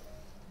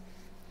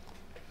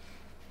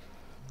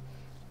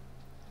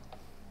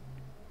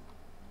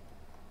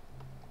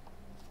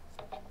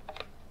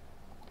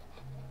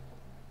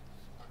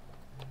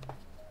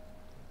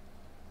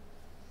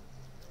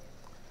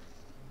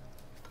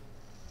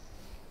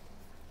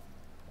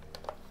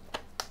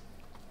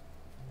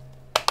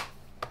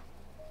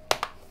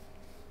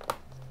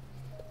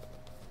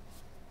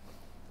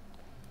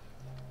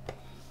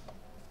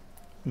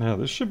 Now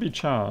this should be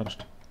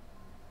charged.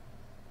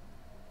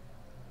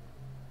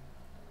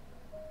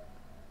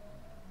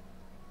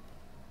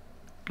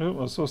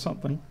 Oh, I saw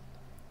something.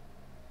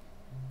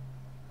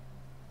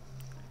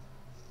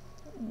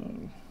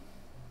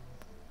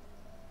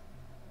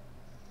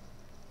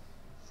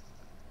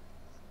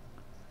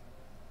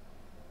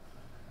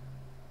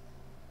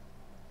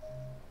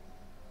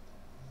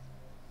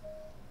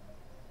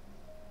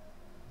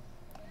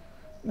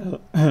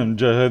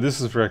 Joe, this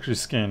is for actually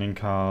scanning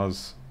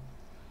cars.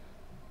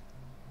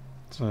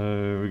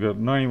 So we got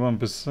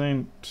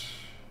 91%.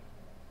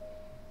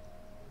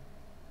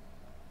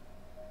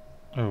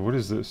 Oh, what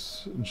is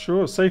this?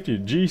 Ensure safety.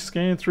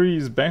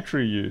 G-scan3's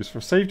battery use.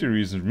 For safety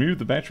reasons, remove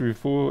the battery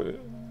before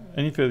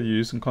any further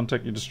use and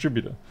contact your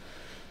distributor.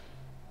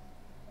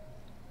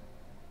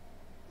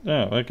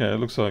 Oh, okay, it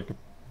looks like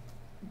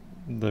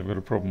they've got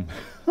a problem.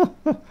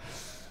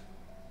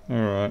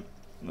 Alright,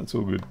 that's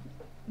all good.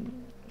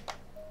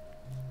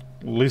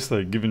 At least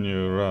they've given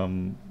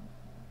you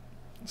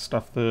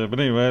stuff there.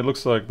 But anyway, it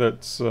looks like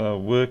that's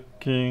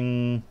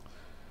working.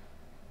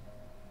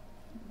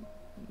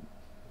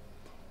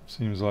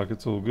 Seems like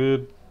it's all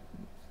good.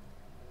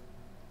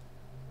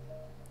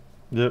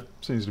 Yep,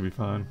 seems to be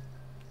fine.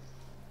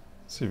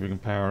 See if we can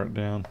power it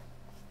down.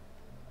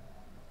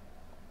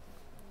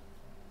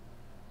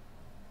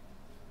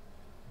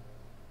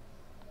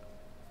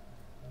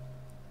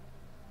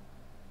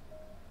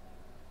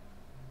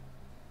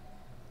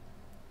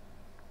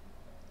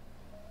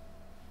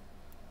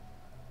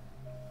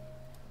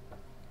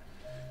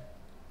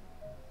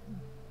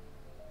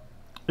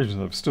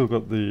 I've still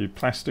got the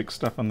plastic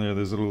stuff on there.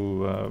 There's a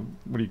little,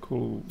 what do you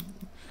call,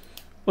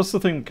 what's the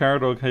thing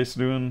Caradog hates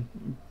doing?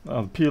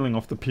 Peeling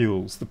off the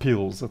peels. The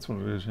peels, that's what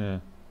it is, yeah.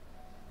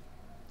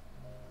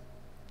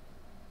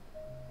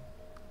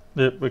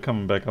 Yep, we're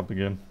coming back up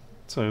again.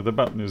 So the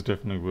button is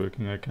definitely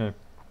working okay.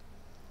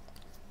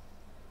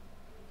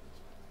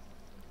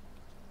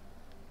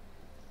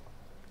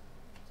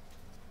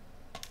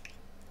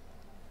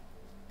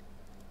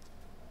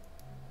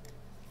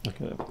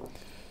 Okay.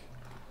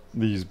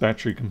 These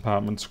battery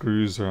compartment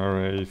screws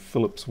are a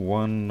Phillips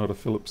 1, not a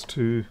Phillips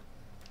 2.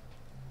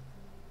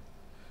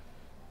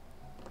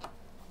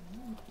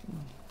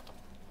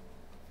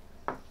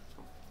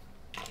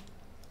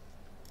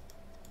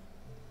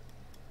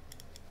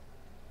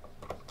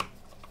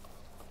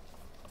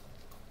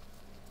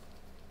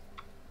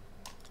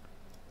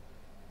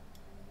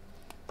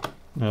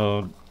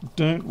 Now,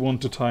 don't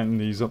want to tighten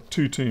these up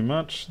too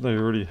much. They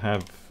already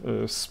have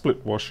a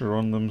split washer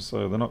on them,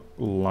 so they're not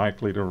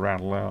likely to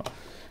rattle out.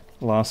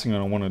 Last thing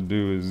I want to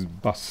do is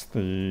bust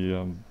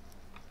the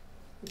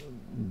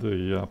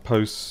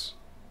posts.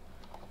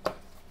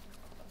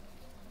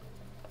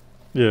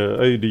 Yeah,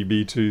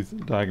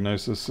 ADB2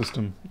 diagnosis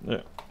system.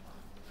 Yeah.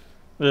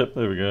 Yep,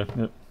 there we go.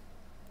 Yep.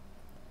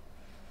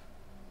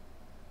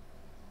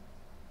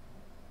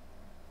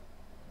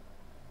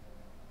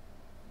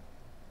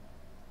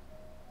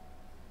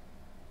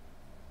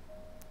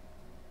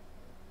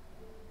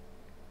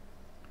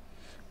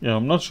 Yeah,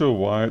 I'm not sure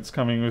why it's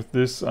coming with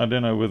this. I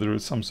don't know whether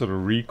it's some sort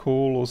of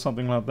recall or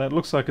something like that. It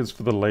looks like it's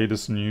for the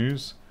latest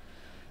news.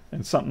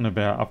 And something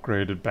about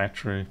upgraded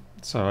battery.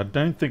 So I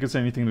don't think it's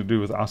anything to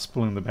do with us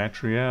pulling the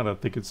battery out. I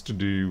think it's to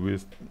do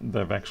with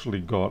they've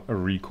actually got a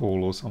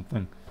recall or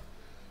something.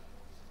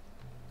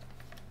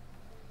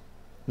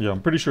 Yeah,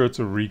 I'm pretty sure it's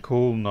a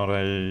recall, not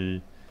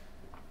a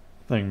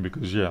thing,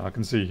 because yeah, I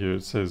can see here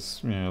it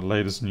says, you know,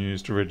 latest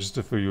news to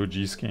register for your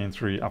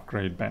G-scan3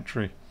 upgrade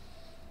battery.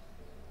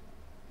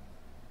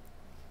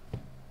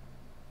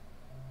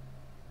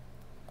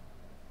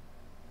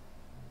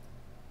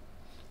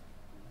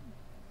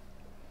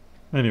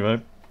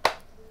 Anyway,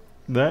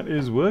 that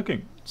is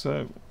working,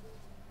 so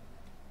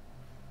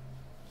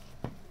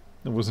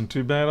it wasn't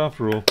too bad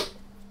after all.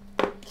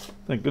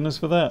 Thank goodness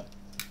for that.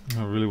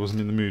 I really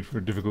wasn't in the mood for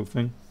a difficult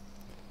thing.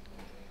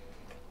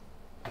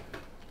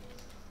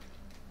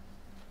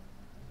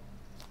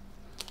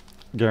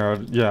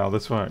 Garage, yeah,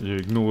 that's right, you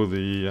ignore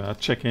the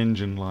check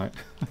engine light.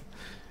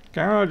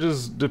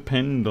 Garages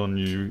depend on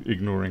you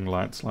ignoring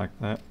lights like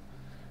that.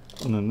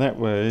 And then that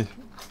way,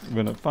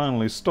 when it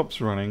finally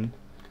stops running,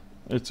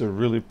 it's a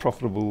really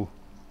profitable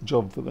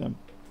job for them.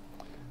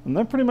 And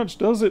that pretty much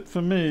does it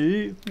for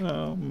me.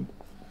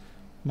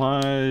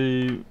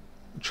 My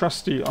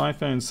trusty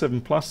iPhone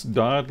 7 Plus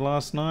died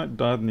last night,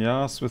 died in the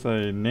arse with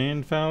a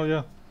NAND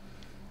failure.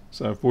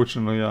 So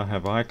fortunately I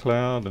have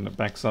iCloud and it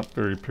backs up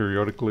very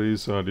periodically,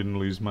 so I didn't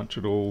lose much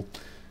at all.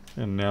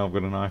 And now I've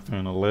got an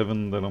iPhone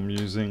 11 that I'm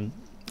using.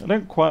 I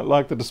don't quite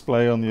like the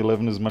display on the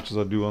 11 as much as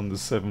I do on the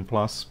 7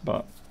 Plus,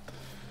 but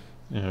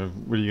you know,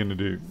 what are you going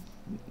to do?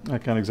 I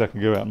can't exactly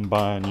go out and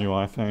buy a new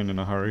iPhone in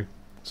a hurry,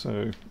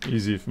 so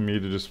easier for me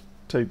to just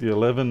take the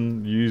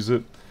 11, use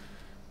it,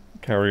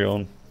 carry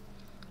on.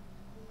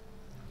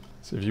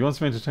 So if you want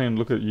some entertainment,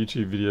 look at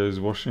YouTube videos,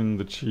 washing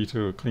the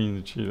cheetah or cleaning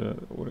the cheetah.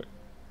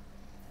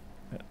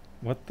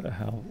 What the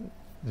hell?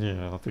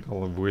 Yeah, I think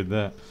I'll avoid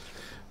that.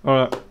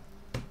 Alright,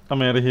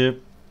 I'm out of here.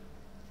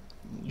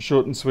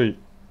 Short and sweet.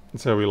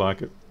 That's how we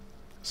like it.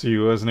 See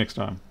you guys next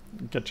time.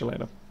 Catch you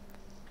later.